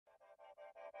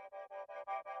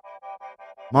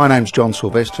My name's John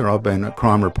Silvester. I've been a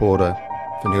crime reporter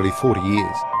for nearly 40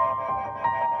 years.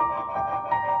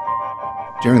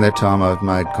 During that time I've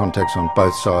made contacts on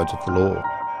both sides of the law.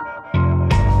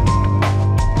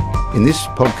 In this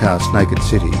podcast, Naked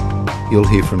City, you'll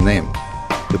hear from them,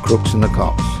 the crooks and the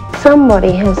cops.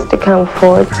 Somebody has to come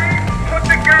forward. Put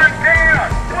the gun down!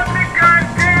 Put the gun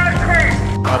down,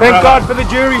 quick! Thank God for the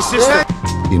jury system.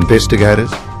 The investigators,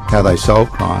 how they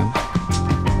solve crimes,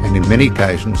 and in many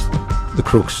occasions, the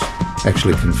crooks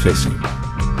actually confessing.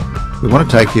 We want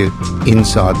to take you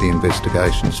inside the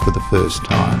investigations for the first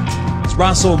time.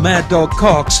 Russell Mad Dog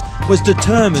Cox was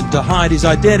determined to hide his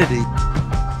identity.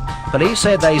 Police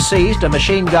said they seized a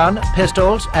machine gun,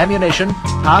 pistols, ammunition,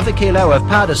 half a kilo of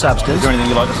powder substance. Is there anything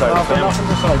you'd like to say? I've got nothing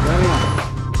to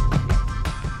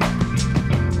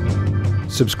say.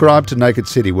 Subscribe to Naked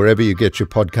City wherever you get your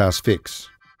podcast fix.